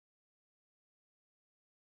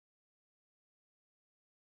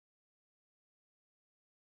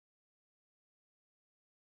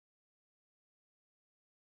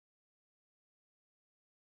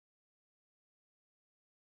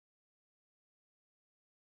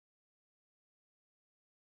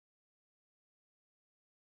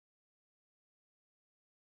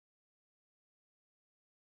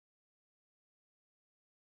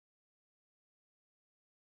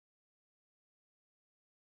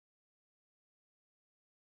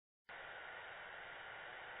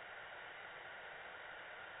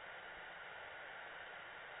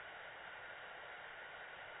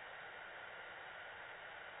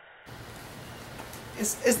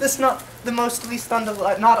Is this not the most least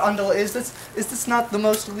is this not the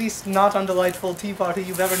most least not undelightful tea party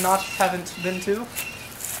you've ever haven't been to?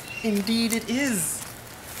 Indeed it is.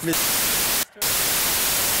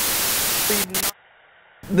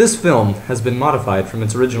 This film has been modified from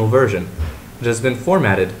its original version. It has been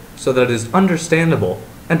formatted so that it is understandable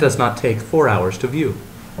and does not take 4 hours to view.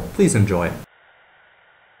 Please enjoy.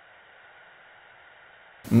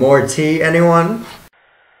 More tea, anyone?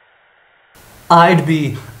 I'd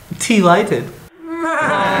be tea-lighted.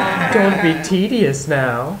 Don't be tedious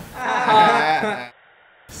now.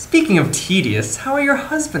 Speaking of tedious, how are your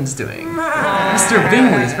husbands doing? Mr.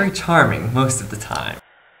 Bingley is very charming most of the time.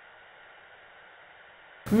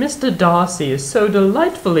 Mr. Darcy is so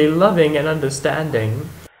delightfully loving and understanding.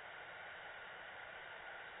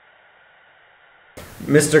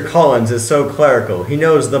 Mr. Collins is so clerical. He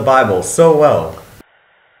knows the Bible so well.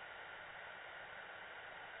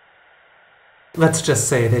 Let's just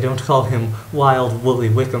say they don't call him Wild Woolly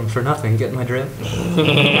Wickham for nothing, get my drift?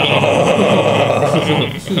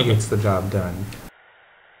 He gets the job done.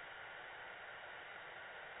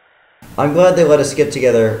 I'm glad they let us get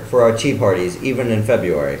together for our tea parties, even in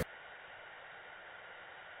February.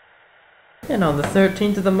 And on the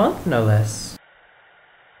 13th of the month, no less.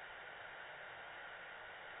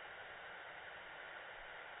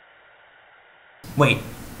 Wait,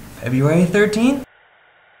 February 13th?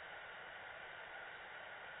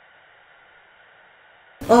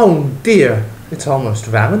 Oh dear, it's almost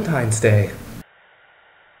Valentine's Day.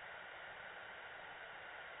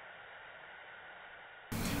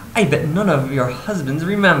 I bet none of your husbands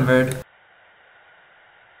remembered.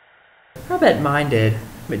 I bet mine did,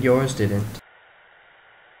 but yours didn't.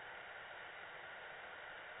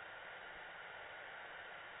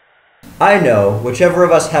 I know, whichever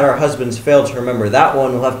of us had our husbands fail to remember, that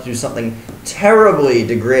one will have to do something terribly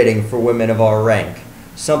degrading for women of our rank.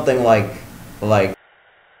 Something like,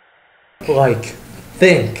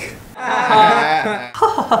 think.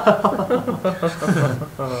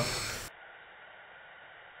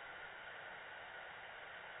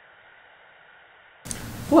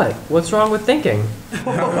 What? What's wrong with thinking?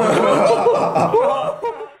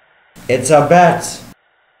 It's a bet.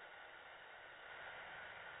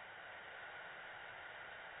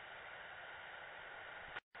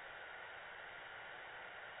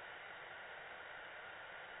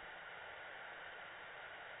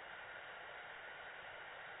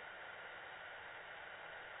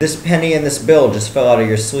 This penny and this bill just fell out of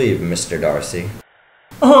your sleeve, Mr. Darcy.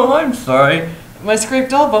 Oh, I'm sorry. My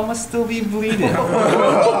scraped elbow must still be bleeding.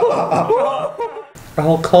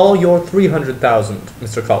 I'll call your 300,000,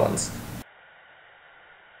 Mr. Collins.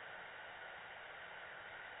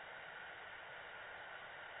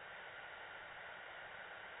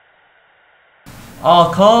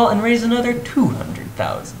 I'll call and raise another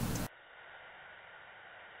 200,000.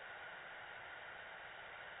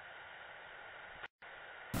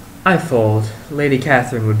 I fold. Lady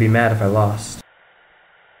Catherine would be mad if I lost.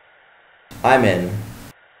 I'm in.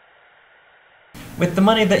 With the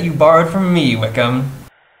money that you borrowed from me, Wickham.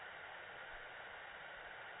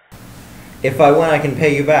 If I win, I can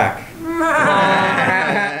pay you back.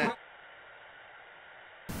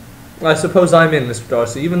 I suppose I'm in, Mr.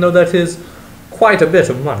 Darcy, even though that is quite a bit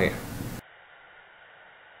of money.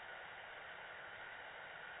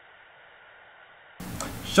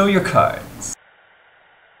 Show your cards.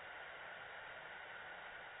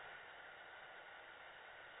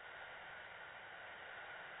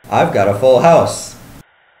 I've got a full house.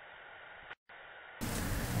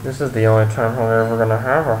 This is the only time we're ever gonna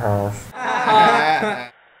have a house.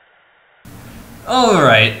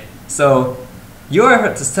 Alright, so you're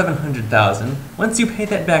up to 700,000. Once you pay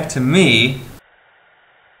that back to me...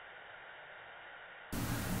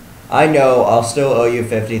 I know, I'll still owe you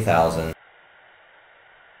 50,000.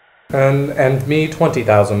 And me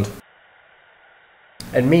 20,000.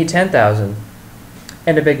 And me 10,000.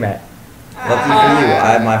 And a Big Mac. Lucky for you,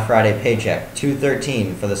 I have my Friday paycheck.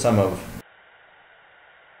 $213 for the sum of...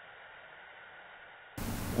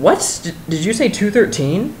 What? Did you say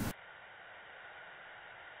 213?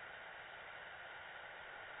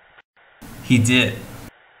 He did.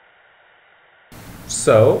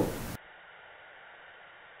 So?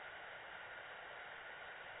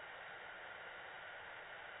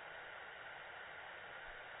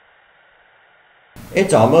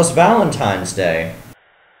 It's almost Valentine's Day.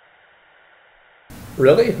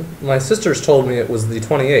 Really? My sisters told me it was the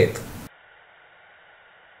 28th.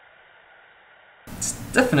 It's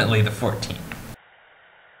definitely the 14th.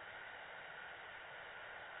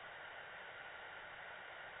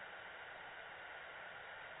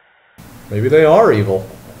 Maybe they are evil.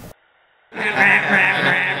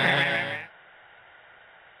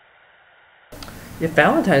 If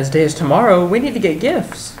Valentine's Day is tomorrow, we need to get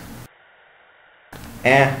gifts.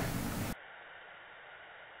 I've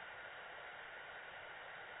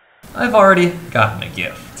already gotten a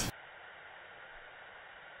gift.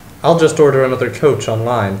 I'll just order another coach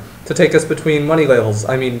online to take us between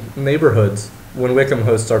neighborhoods, when Wickham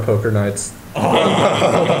hosts our poker nights.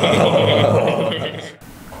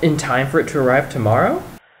 In time for it to arrive tomorrow?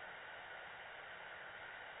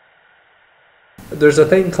 There's a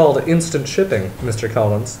thing called instant shipping, Mr.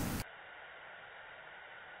 Collins.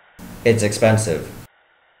 It's expensive.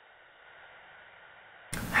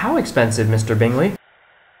 How expensive, Mr. Bingley?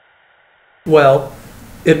 Well,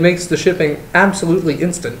 it makes the shipping absolutely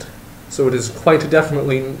instant, so it is quite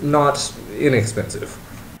definitely not inexpensive.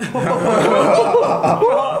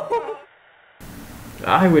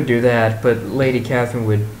 I would do that, but Lady Catherine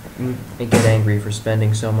would get angry for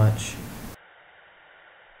spending so much.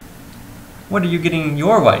 What are you getting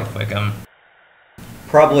your wife, Wickham?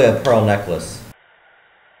 Probably a pearl necklace.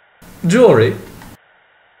 Jewelry?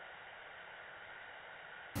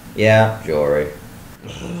 Yeah, jewelry.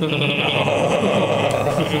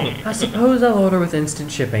 I suppose I'll order with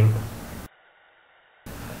instant shipping.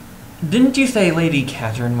 Didn't you say Lady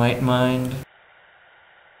Catherine might mind?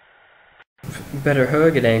 Better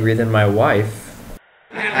her get angry than my wife.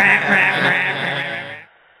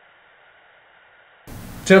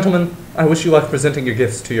 Gentlemen, I wish you luck presenting your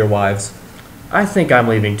gifts to your wives. I think I'm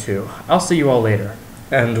leaving too. I'll see you all later.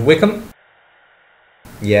 And Wickham?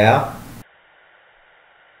 Yeah?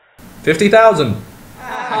 50,000.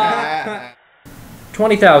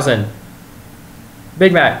 20,000.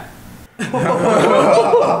 Big Mac.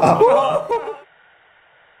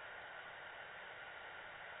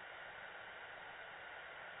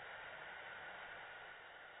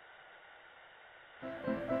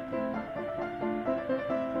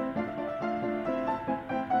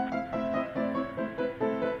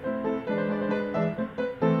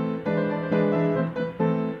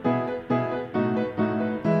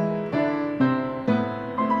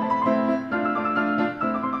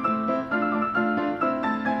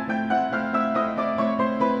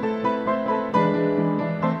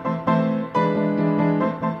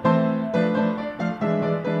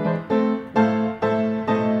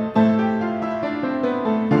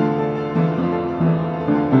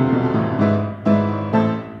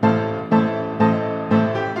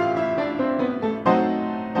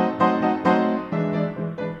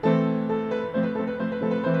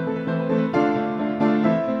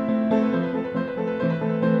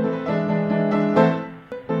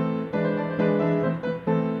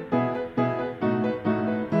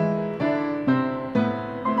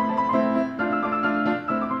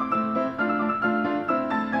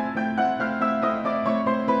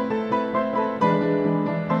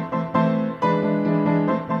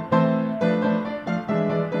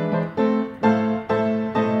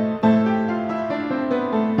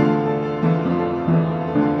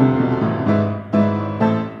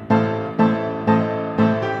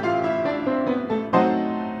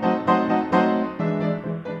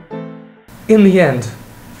 In the end,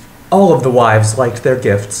 all of the wives liked their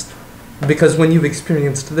gifts, because when you've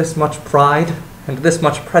experienced this much pride and this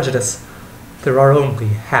much prejudice, there are only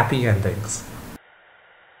happy endings.